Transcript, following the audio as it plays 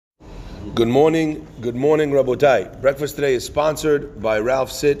Good morning, Rabotai. Breakfast today is sponsored by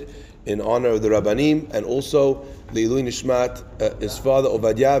Ralph Sit in honor of the Rabbanim and also Leilui Nishmat, his father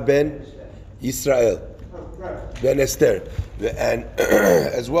Ovadia ben Yisrael, ben Esther. And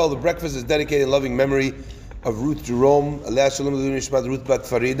as well, the breakfast is dedicated in loving memory of Ruth Jerome, Aleh Shalom Leilui Nishmat Ruth Bat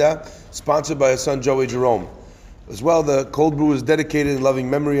Farida, sponsored by her son Joey Jerome. As well, the cold brew is dedicated in loving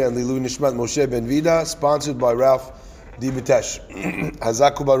memory and Leilui Nishmat Moshe ben Vida, sponsored by Ralph D. Bitesh.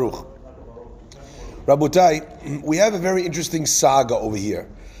 Hazaku Baruch. Rabotai, we have a very interesting saga over here.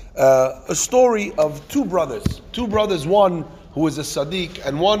 A story of two brothers, one who is a Sadiq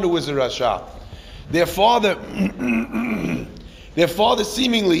and one who is a Rasha. Their father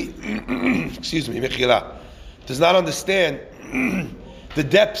seemingly, does not understand the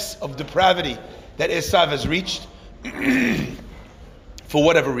depths of depravity that Esav has reached for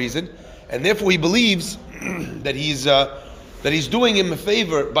whatever reason, and therefore he believes that he's doing him a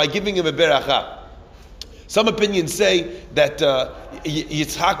favor by giving him a beracha. Some opinions say that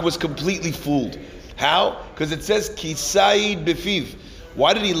Yitzhak was completely fooled. How? Because it says Kisaid Befiv.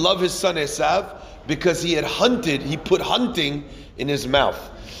 Why did he love his son Esav? Because he put hunting in his mouth.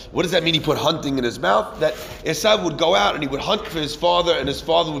 What does that mean, he put hunting in his mouth? That Esav would go out and he would hunt for his father, and his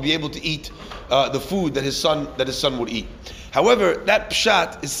father would be able to eat the food that his son would eat. However, that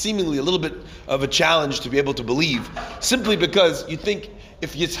pshat is seemingly a little bit of a challenge to be able to believe, simply because you think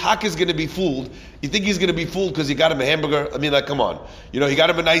if Yitzhak is going to be fooled, you think he's going to be fooled because he got him a hamburger? I mean, like, come on. He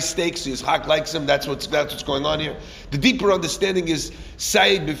got him a nice steak, so Yitzhak likes him. That's what's going on here. The deeper understanding is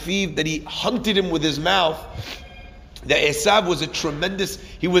Sayyid Befiv, that he hunted him with his mouth. That Esav was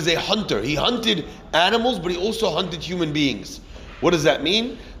he was a hunter. He hunted animals, but he also hunted human beings. What does that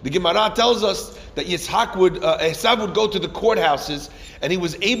mean? The Gemara tells us that Esav would go to the courthouses and he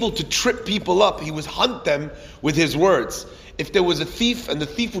was able to trip people up. He would hunt them with his words. If there was a thief and the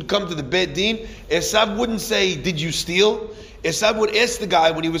thief would come to the Beit Din, Esav wouldn't say, "Did you steal?" Esav would ask the guy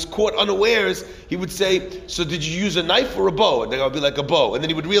when he was caught unawares, he would say, "So did you use a knife or a bow?" And the guy would be like, "A bow." And then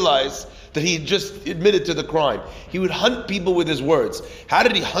he would realize that he had just admitted to the crime. He would hunt people with his words. How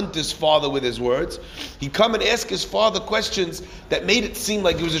did he hunt his father with his words? He'd come and ask his father questions that made it seem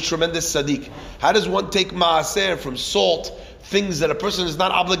like he was a tremendous tzaddik. How does one take maaser from salt, things that a person is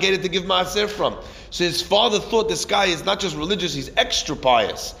not obligated to give maaser from? So his father thought this guy is not just religious, he's extra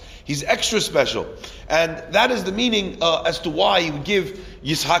pious. He's extra special. And that is the meaning as to why he would give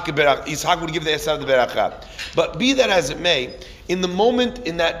Yitzhak would give the Esav the beracha. But be that as it may, in the moment,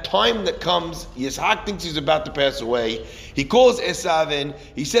 in that time that comes, Yitzhak thinks he's about to pass away. He calls Esav in.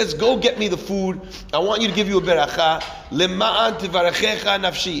 He says, "Go get me the food. I want you to give you a beracha. Lema'an tivarechecha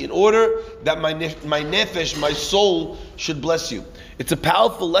nafshi. In order that my nefesh, my soul, should bless you." It's a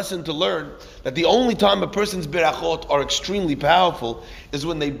powerful lesson to learn that the only time a person's berachot are extremely powerful is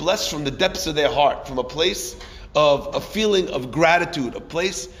when they bless from the depths of their heart, from a place of a feeling of gratitude, a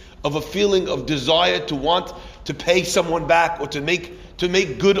place of a feeling of desire to want to pay someone back or to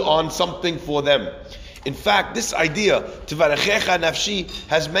make good on something for them. In fact, this idea, Tivarechecha Nafshi,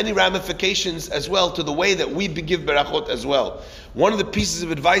 has many ramifications as well to the way that we give berachot as well. One of the pieces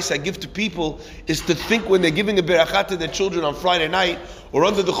of advice I give to people is to think when they're giving a berachah to their children on Friday night or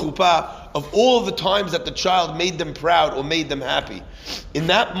under the chuppah of all of the times that the child made them proud or made them happy. In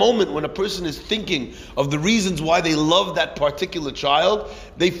that moment, when a person is thinking of the reasons why they love that particular child,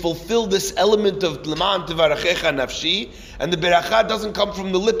 they fulfill this element of L'man Tivarechecha Nafshi, and the berachah doesn't come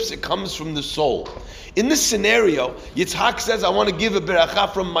from the lips, it comes from the soul. In this scenario, Yitzhak says, "I want to give a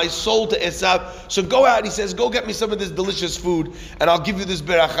beracha from my soul to Esav. So go out," he says, "go get me some of this delicious food, and I'll give you this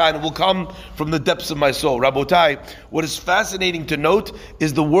beracha, and it will come from the depths of my soul." Rabotai, what is fascinating to note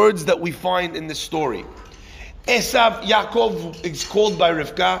is the words that we find in this story. Esav, Yaakov is called by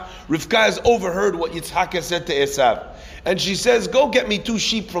Rivka. Rivka has overheard what Yitzhak has said to Esav. And she says, "Go get me 2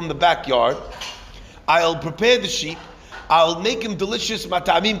 sheep from the backyard. I'll prepare the sheep. I'll make him delicious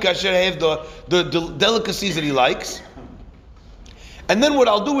matamim kasher, have the delicacies that he likes. And then what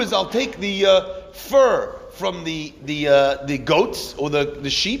I'll do is I'll take the fur from the goats or the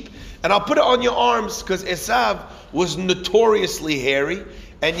sheep, and I'll put it on your arms, because Esav was notoriously hairy,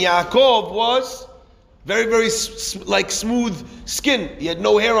 and Yaakov was very, very smooth skin. He had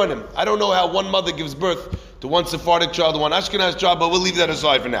no hair on him. I don't know how one mother gives birth to one Sephardic child, one Ashkenaz child, but we'll leave that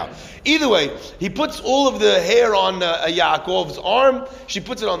aside for now. Either way, he puts all of the hair on Yaakov's arm, she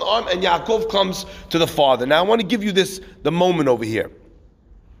puts it on the arm, and Yaakov comes to the father. Now I want to give you the moment over here.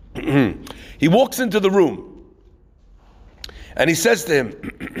 He walks into the room, and he says to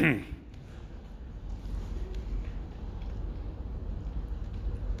him,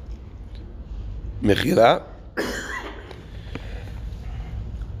 Mechila,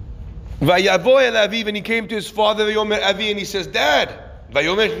 Vayavo el aviv, and he came to his father, Vayomer Avi, and he says, Dad,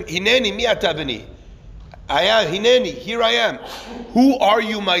 Vayomer Hineni mi ata beni. I am Hineni, here I am. Who are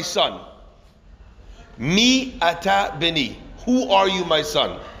you, my son? Mi ata beni. Who are you, my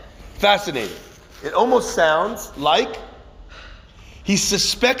son? Fascinating. It almost sounds like he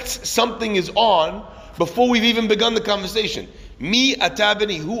suspects something is on before we've even begun the conversation. Mi ata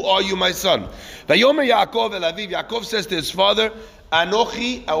beni. Who are you, my son? Vayomer Yaakov el aviv. Yaakov says to his father,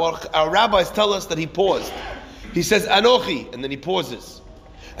 Anochi. Our rabbis tell us that he paused. He says Anochi, and then he pauses.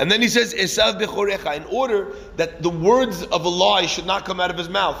 And then he says Esav bechorecha, in order that the words of a lie should not come out of his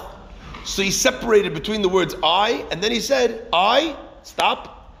mouth. So he separated between the words I, and then he said I,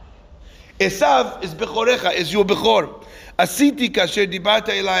 stop. Esav is bechorecha, is your bechor. Asiti kasher dibarta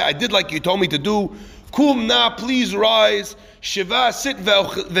elai, I did like you told me to do. Kum na, please rise. Shiva, sit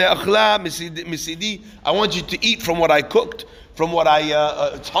ve'achla misidi. I want you to eat from what I cooked, from what I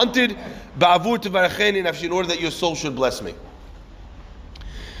hunted. Ba'avur tevaracheni nafshi, in order that your soul should bless me.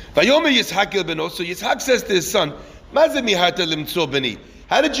 Vayomer Yitzhak el beno. So Yitzhak says to his son, Maze miharta limtzo beni.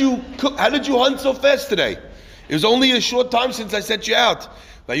 How did you hunt so fast today? It was only a short time since I sent you out.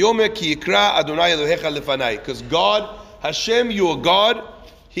 Vayomer ki yikra Adonai Elohecha lefanai. Because God, Hashem, your God,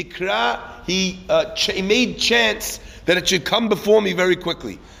 He made chance that it should come before me very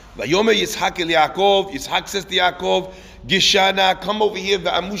quickly. Vayomer Yitzhak el Yaakov. Yitzhak says to Yaakov, Gishana, come over here.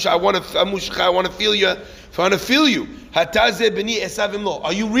 V'amusha, I want to feel you. I want to feel you. Hatazeh beni Esav imlo.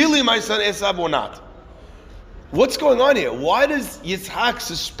 Are you really my son Esav or not? What's going on here? Why does Yitzhak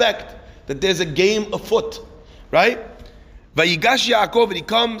suspect that there's a game afoot? Right? Vayigash Yaakov, and he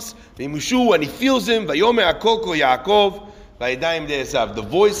comes. V'yimushu, and he feels him. Vayomer Akol ko Yaakov. Vayedayim de Esav. The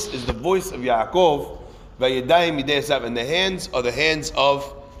voice is the voice of Yaakov. Vayedayim de Esav. And the hands are the hands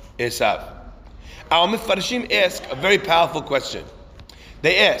of Esav. Our Mefarshim ask a very powerful question.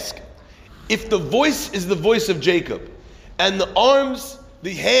 They ask, if the voice is the voice of Jacob, and the arms,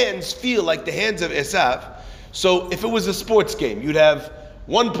 the hands feel like the hands of Esav, so if it was a sports game, you'd have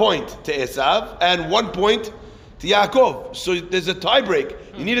 1 point to Esav and 1 point to Yaakov. So there's a tiebreak.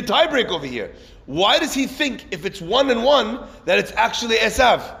 You need a tiebreak over here. Why does he think if it's 1 and 1 that it's actually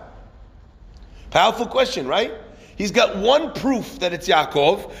Esav? Powerful question, right? He's got one proof that it's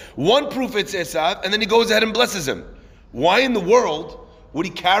Yaakov, one proof it's Esav, and then he goes ahead and blesses him. Why in the world would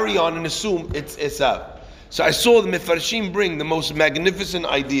he carry on and assume it's Esav? So I saw the Mefarshim bring the most magnificent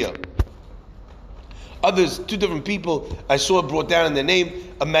idea. Others, 2 different people, I saw brought down in their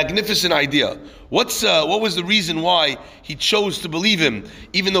name a magnificent idea. What was the reason why he chose to believe him,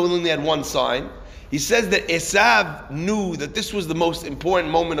 even though he only had one sign? He says that Esav knew that this was the most important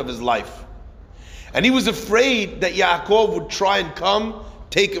moment of his life. And he was afraid that Yaakov would try and come,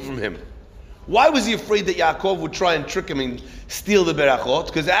 take it from him. Why was he afraid that Yaakov would try and trick him and steal the berachot?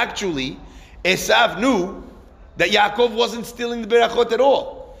 Because actually, Esav knew that Yaakov wasn't stealing the berachot at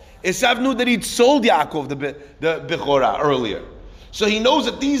all. Esav knew that he'd sold Yaakov the bechorah earlier. So he knows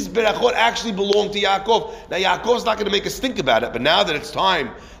that these berachot actually belong to Yaakov. Now Yaakov's not going to make us think about it, but now that it's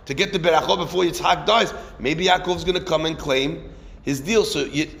time to get the berachot before Yitzhak dies, maybe Yaakov's going to come and claim his deal. So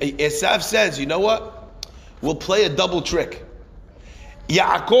Esav says, you know what? We'll play a double trick.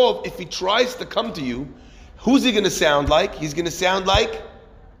 Yaakov, if he tries to come to you, who's he going to sound like? He's going to sound like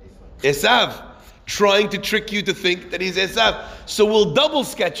Esav, trying to trick you to think that he's Esav. So we'll double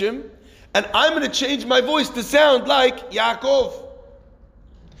sketch him, and I'm going to change my voice to sound like Yaakov.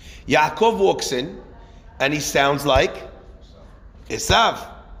 Yaakov walks in, and he sounds like Esav.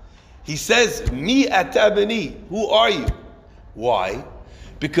 He says, Mi ata beni, who are you? Why?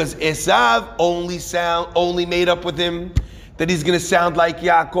 Because Esav only made up with him that he's going to sound like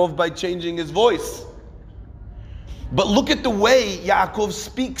Yaakov by changing his voice. But look at the way Yaakov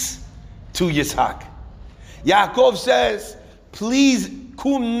speaks to Yitzhak. Yaakov says, please,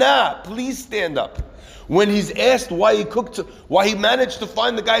 kumna, please stand up. When he's asked why he managed to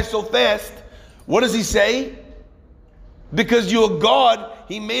find the guy so fast, what does he say? Because you're God,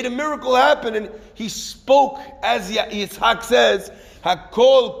 he made a miracle happen, and he spoke, as Yitzhak says,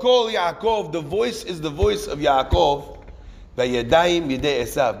 Hakol kol Yaakov, the voice is the voice of Yaakov, Vayedayim yedei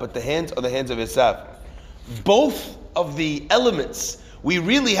Esav, but the hands are the hands of Esav. Both of the elements, we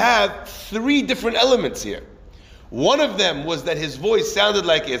really have 3 different elements here. One of them was that his voice sounded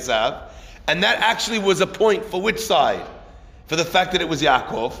like Esav, and that actually was a point for which side? For the fact that it was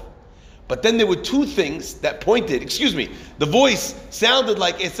Yaakov. But then there were 2 things that pointed, the voice sounded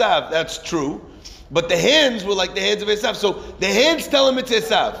like Esav, that's true, but the hands were like the hands of Esav. So the hands tell him it's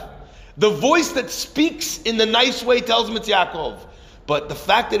Esav. The voice that speaks in the nice way tells him it's Yaakov. But the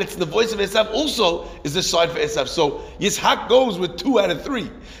fact that it's the voice of Esav also is a sign for Esav. So Yitzhak goes with 2 out of 3.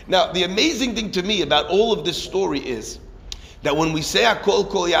 Now, the amazing thing to me about all of this story is that when we say Hakol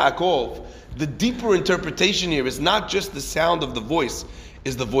Kol Yaakov, the deeper interpretation here is not just the sound of the voice,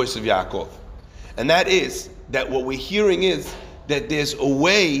 is the voice of Yaakov. And that is that what we're hearing is that there's a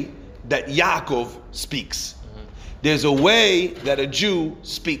way that Yaakov speaks. There's a way that a Jew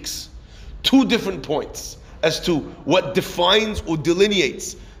speaks. 2 different points as to what defines or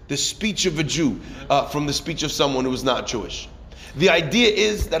delineates the speech of a Jew from the speech of someone who is not Jewish. The idea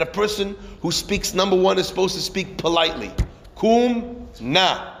is that a person who speaks, number 1, is supposed to speak politely. Kum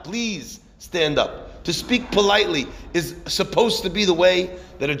na, please stand up. To speak politely is supposed to be the way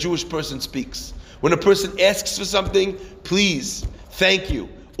that a Jewish person speaks. When a person asks for something, please, thank you.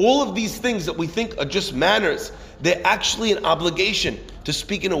 All of these things that we think are just manners, they're actually an obligation to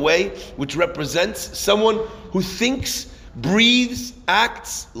speak in a way which represents someone who thinks, breathes,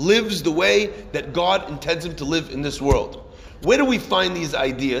 acts, lives the way that God intends him to live in this world. Where do we find these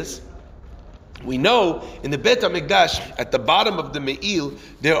ideas? We know in the Beit HaMikdash, at the bottom of the Me'il,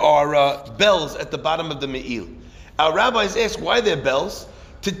 there are bells at the bottom of the Me'il. Our rabbis ask why they're bells.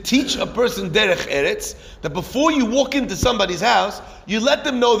 To teach a person derech eretz, that before you walk into somebody's house, you let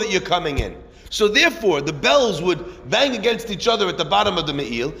them know that you're coming in. So therefore, the bells would bang against each other at the bottom of the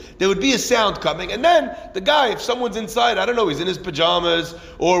me'il. There would be a sound coming, and then the guy, if someone's inside, I don't know, he's in his pajamas,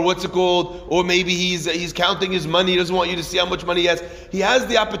 or what's it called, or maybe he's counting his money, he doesn't want you to see how much money he has. He has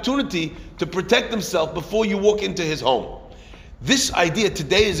the opportunity to protect himself before you walk into his home. This idea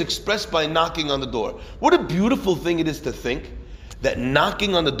today is expressed by knocking on the door. What a beautiful thing it is to think that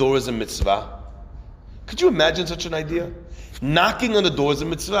knocking on the door is a mitzvah. Could you imagine such an idea? Knocking on the door is a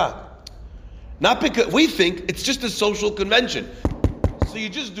mitzvah. Not because we think it's just a social convention. So you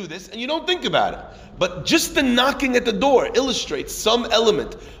just do this and you don't think about it. But just the knocking at the door illustrates some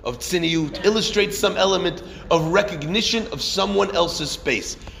element of tzniut, illustrates some element of recognition of someone else's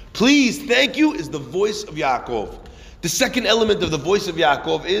space. Please, thank you, is the voice of Yaakov. The second element of the voice of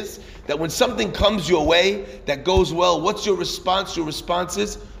Yaakov is that when something comes your way that goes well, what's your response? Your response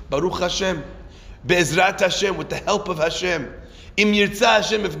is Baruch Hashem, Be'ezrat Hashem, with the help of Hashem. Im Yirtzah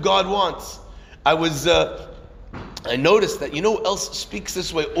Hashem, if God wants. I noticed that, you know who else speaks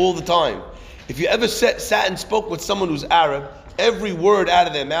this way all the time? If you ever sat and spoke with someone who's Arab, every word out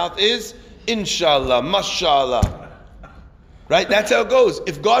of their mouth is Inshallah, Mashallah. Right? That's how it goes.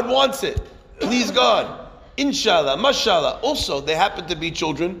 If God wants it, please God. Inshallah, mashallah. Also, they happen to be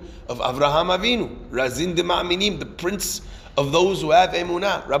children of Avraham Avinu, Razin de Ma'aminim, the prince of those who have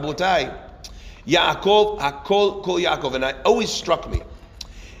emunah. Rabotai, Yaakov, Hakol Kol Yaakov, and it always struck me.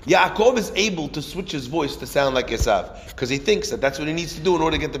 Yaakov is able to switch his voice to sound like Esav because he thinks that that's what he needs to do in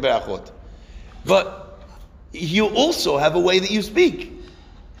order to get the berachot. But you also have a way that you speak.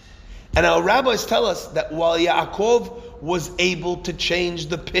 And our rabbis tell us that while Yaakov was able to change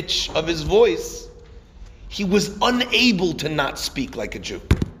the pitch of his voice, he was unable to not speak like a Jew.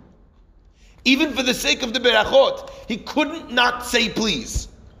 Even for the sake of the berachot, he couldn't not say please.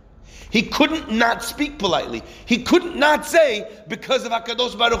 He couldn't not speak politely. He couldn't not say, because of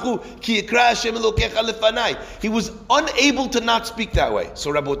HaKadosh Baruch Hu, Ki yikra Hashem Elokecha lefanai. He was unable to not speak that way.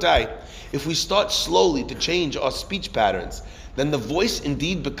 So Rabotai, if we start slowly to change our speech patterns, then the voice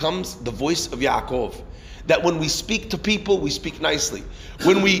indeed becomes the voice of Yaakov. That when we speak to people, we speak nicely.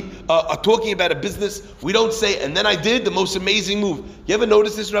 When we are talking about a business, we don't say, and then I did the most amazing move. You ever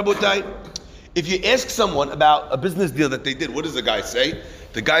notice this, Rabotai? If you ask someone about a business deal that they did, what does the guy say?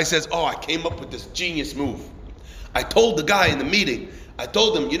 The guy says, oh, I came up with this genius move. I told the guy in the meeting, I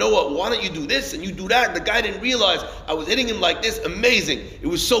told him, you know what, why don't you do this and you do that? And the guy didn't realize I was hitting him like this. Amazing. It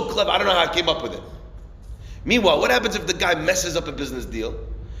was so clever. I don't know how I came up with it. Meanwhile, what happens if the guy messes up a business deal?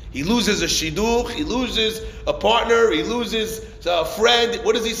 He loses a shidduch, he loses a partner, he loses a friend.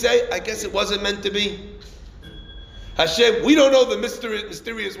 What does he say? I guess it wasn't meant to be. Hashem, we don't know the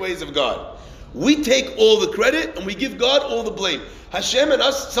mysterious ways of God. We take all the credit and we give God all the blame. Hashem and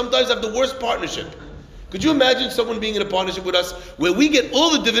us sometimes have the worst partnership. Could you imagine someone being in a partnership with us where we get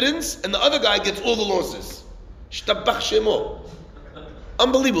all the dividends and the other guy gets all the losses? Shtabach Shemo.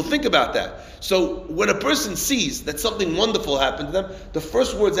 Unbelievable. Think about that. So when a person sees that something wonderful happened to them, the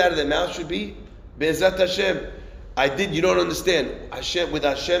first words out of their mouth should be, Be'ezrat Hashem. You don't understand. Hashem, with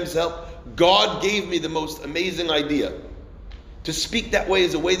Hashem's help, God gave me the most amazing idea. To speak that way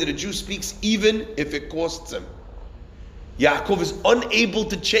is a way that a Jew speaks even if it costs him. Yaakov is unable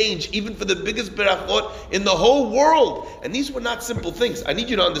to change even for the biggest berachot in the whole world. And these were not simple things. I need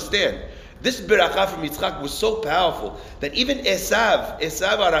you to understand. This berachah from Yitzchak was so powerful that even Esav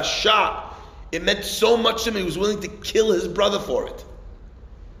Arasha, it meant so much to him he was willing to kill his brother for it.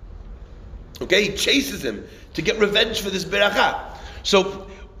 Okay, he chases him to get revenge for this beracha. So,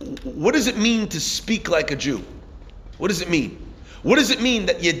 what does it mean to speak like a Jew? What does it mean? What does it mean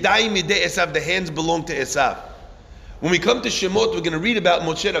that Yedayim Yedei Esav, the hands belong to Esav? When we come to Shemot, we're going to read about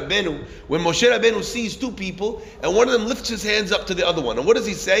Moshe Rabbeinu. When Moshe Rabbeinu sees two people, and one of them lifts his hands up to the other one. And what does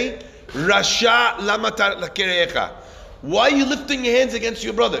he say? Rasha lamatar lakerecha. Why are you lifting your hands against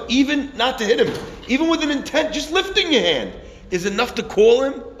your brother? Even not to hit him, even with an intent, just lifting your hand is enough to call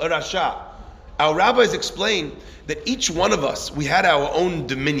him a Rasha. Our rabbis explain that each one of us, we had our own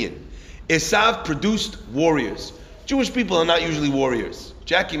dominion. Esav produced warriors. Jewish people are not usually warriors.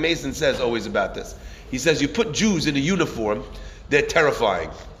 Jackie Mason says always about this. He says you put Jews in a uniform, they're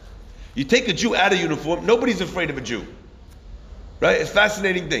terrifying. You take a Jew out of uniform, nobody's afraid of a Jew. Right? It's a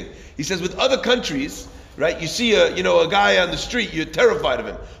fascinating thing. He says with other countries, right, you see a guy on the street, you're terrified of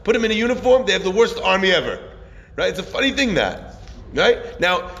him. Put him in a uniform, they have the worst army ever. Right? It's a funny thing that. Right?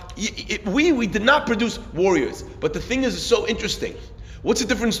 Now, we did not produce warriors, but the thing is so interesting. What's the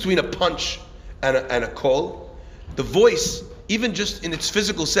difference between a punch and a call? The voice, even just in its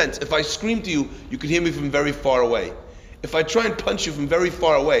physical sense, if I scream to you, you can hear me from very far away. If I try and punch you from very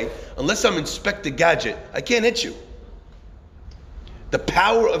far away, unless I'm Inspector Gadget, I can't hit you. The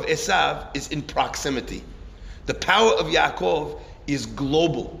power of Esav is in proximity. The power of Yaakov is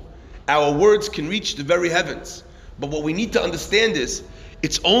global. Our words can reach the very heavens. But what we need to understand is,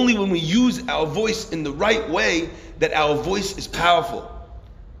 it's only when we use our voice in the right way that our voice is powerful.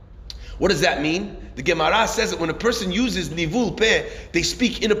 What does that mean? The Gemara says that when a person uses nivul peh, they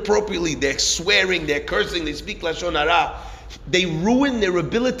speak inappropriately, they're swearing, they're cursing, they speak lashon hara. They ruin their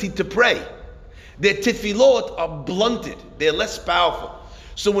ability to pray. Their tefillot are blunted, they're less powerful.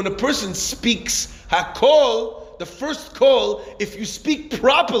 So when a person speaks hakol, the first call, if you speak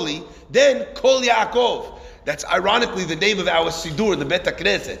properly, then kol Yaakov. That's ironically the name of our Siddur, the Bet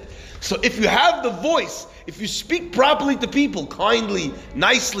HaKnesset. So if you have the voice, if you speak properly to people, kindly,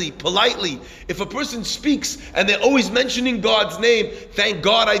 nicely, politely, if a person speaks and they're always mentioning God's name, thank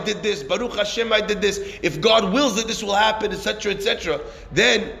God I did this, Baruch Hashem I did this, if God wills that this will happen, etc.,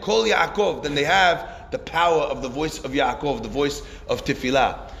 then Kol Yaakov, then they have the power of the voice of Yaakov, the voice of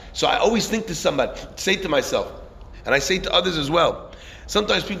Tefillah. So I always think to somebody, say to myself, and I say to others as well,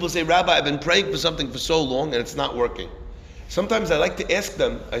 sometimes people say, Rabbi, I've been praying for something for so long and it's not working. Sometimes I like to ask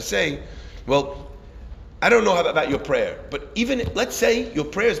them, I say, well, I don't know about your prayer, but even, let's say your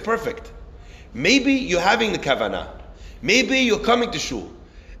prayer is perfect. Maybe you're having the kavanah. Maybe you're coming to shul,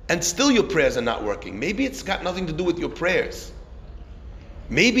 and still your prayers are not working. Maybe it's got nothing to do with your prayers.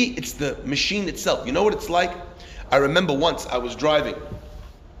 Maybe it's the machine itself. You know what it's like? I remember once I was driving,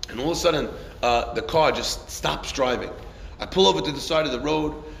 and all of a sudden the car just stops driving. I pull over to the side of the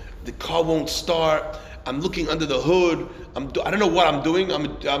road, the car won't start. I'm looking under the hood. I don't know what I'm doing. I'm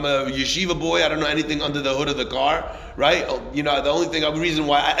a yeshiva boy. I don't know anything under the hood of the car, right? You know, the only reason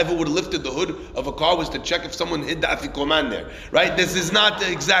why I ever would have lifted the hood of a car was to check if someone hid the afikoman there, right? This is not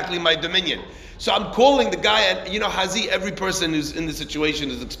exactly my dominion. So I'm calling the guy, and you know, Hazi, every person who's in this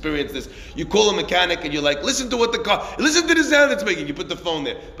situation has experienced this. You call a mechanic and you're like, listen to the sound it's making. You put the phone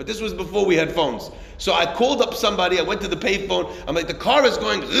there. But this was before we had phones. So I called up somebody, I went to the payphone, I'm like, the car is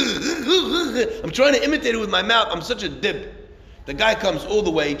going, I'm trying to imitate it with my mouth, I'm such a dib. The guy comes all the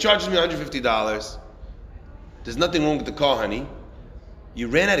way, he charges me $150. There's nothing wrong with the car, honey. You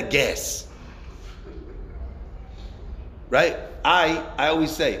ran out of gas. Right? I always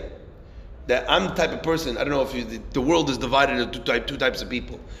say, that I'm the type of person, I don't know if the world is divided into two types of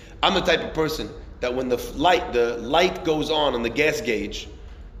people. I'm the type of person that when the light goes on the gas gauge,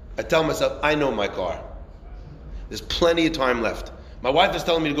 I tell myself, I know my car. There's plenty of time left. My wife is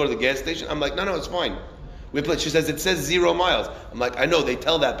telling me to go to the gas station. I'm like, no, it's fine. She says, it says 0 miles. I'm like, I know, they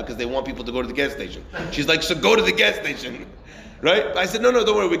tell that because they want people to go to the gas station. She's like, so go to the gas station. Right? I said, no,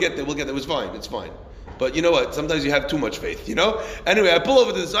 don't worry, we'll get there. It's fine. But you know what? Sometimes you have too much faith, you know? Anyway, I pull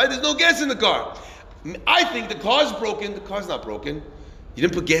over to the side. There's no gas in the car. I think the car's broken. The car's not broken. You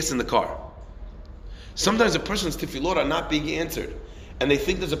didn't put gas in the car. Sometimes a person's tefillot are not being answered. And they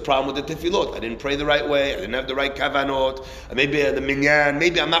think there's a problem with the tefillot. I didn't pray the right way. I didn't have the right kavanot. Maybe the minyan.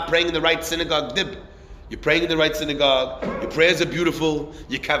 Maybe I'm not praying in the right synagogue. Dib. You're praying in the right synagogue. Your prayers are beautiful.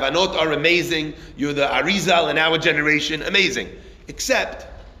 Your kavanot are amazing. You're the Arizal in our generation. Amazing. Except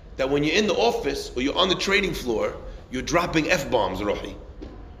that when you're in the office or you're on the trading floor, you're dropping F-bombs, Rohi.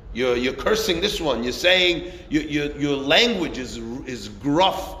 You're cursing this one. You're saying your language is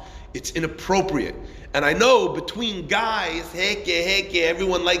gruff. It's inappropriate. And I know between guys, heke,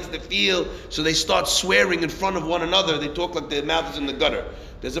 everyone likes to feel, so they start swearing in front of one another. They talk like their mouth is in the gutter.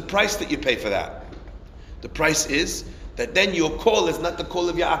 There's a price that you pay for that. The price is that then your call is not the call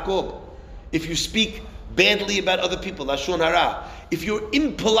of Yaakov. if you speak badly about other people, lashon hara, if you're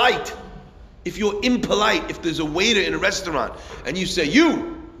impolite, if there's a waiter in a restaurant and you say,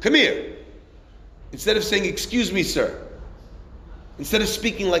 "You, come here," instead of saying, "Excuse me, sir," instead of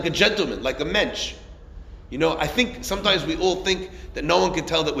speaking like a gentleman, like a mensch. I think sometimes we all think that no one can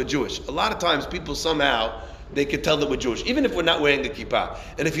tell that we're Jewish. A lot of times people somehow, they can tell that we're Jewish, even if we're not wearing a kippah.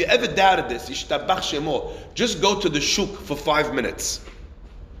 And if you ever doubted this, yishtabach shemo, just go to the shuk for 5 minutes.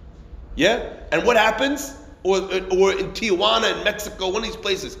 Yeah? And what happens? Or in Tijuana, in Mexico, one of these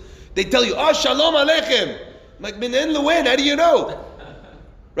places, they tell you, shalom aleichem. I'm like, Minen Lewin, how do you know?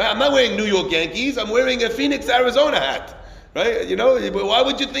 Right? I'm not wearing New York Yankees, I'm wearing a Phoenix, Arizona hat. Right? Why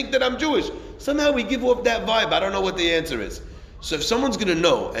would you think that I'm Jewish? Somehow we give off that vibe. I don't know what the answer is. So if someone's going to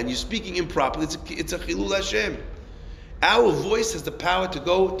know and you're speaking improperly, it's a chilul Hashem. Our voice has the power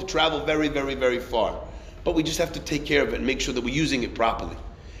to travel very, very, very far. But we just have to take care of it and make sure that we're using it properly.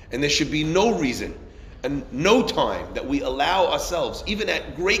 And there should be no reason and no time that we allow ourselves, even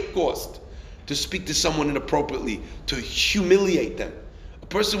at great cost, to speak to someone inappropriately, to humiliate them. A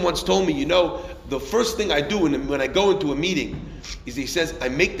person once told me, the first thing I do when I go into a meeting is, he says, I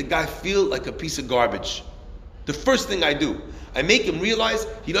make the guy feel like a piece of garbage. The first thing I do, I make him realize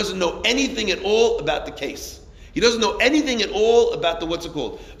he doesn't know anything at all about the case. He doesn't know anything at all about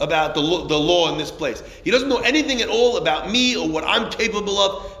about the law in this place. He doesn't know anything at all about me or what I'm capable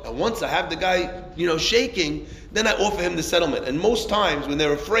of. And once I have the guy, shaking, then I offer him the settlement. And most times when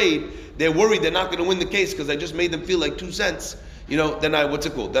they're afraid, they're worried they're not going to win the case because I just made them feel like 2 cents. Then I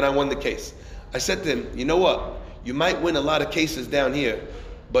won the case. I said to him, you know what? You might win a lot of cases down here,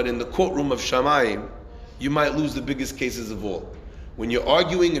 but in the courtroom of Shamayim, you might lose the biggest cases of all. When you're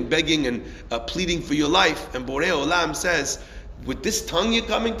arguing and begging and pleading for your life, and Borei Olam says, with this tongue you're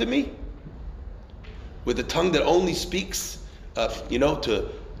coming to me? With a tongue that only speaks, to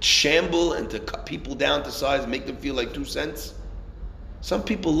shamble and to cut people down to size, make them feel like 2 cents? Some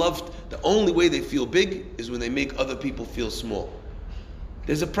people the only way they feel big is when they make other people feel small.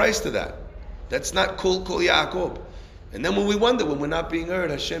 There's a price to that. That's not kol Yaakov. And then when we wonder, when we're not being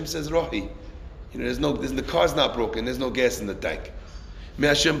heard, Hashem says, Rohi. The car's not broken, there's no gas in the tank. May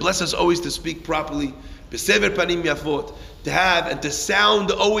Hashem bless us always to speak properly, besever panim yafot, to have and to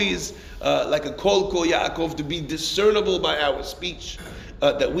sound always like a kol Yaakov, to be discernible by our speech,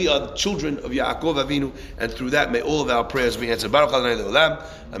 that we are the children of Yaakov Avinu, and through that may all of our prayers be answered. Baruch Adonai Le'olam.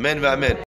 Amen v'amen.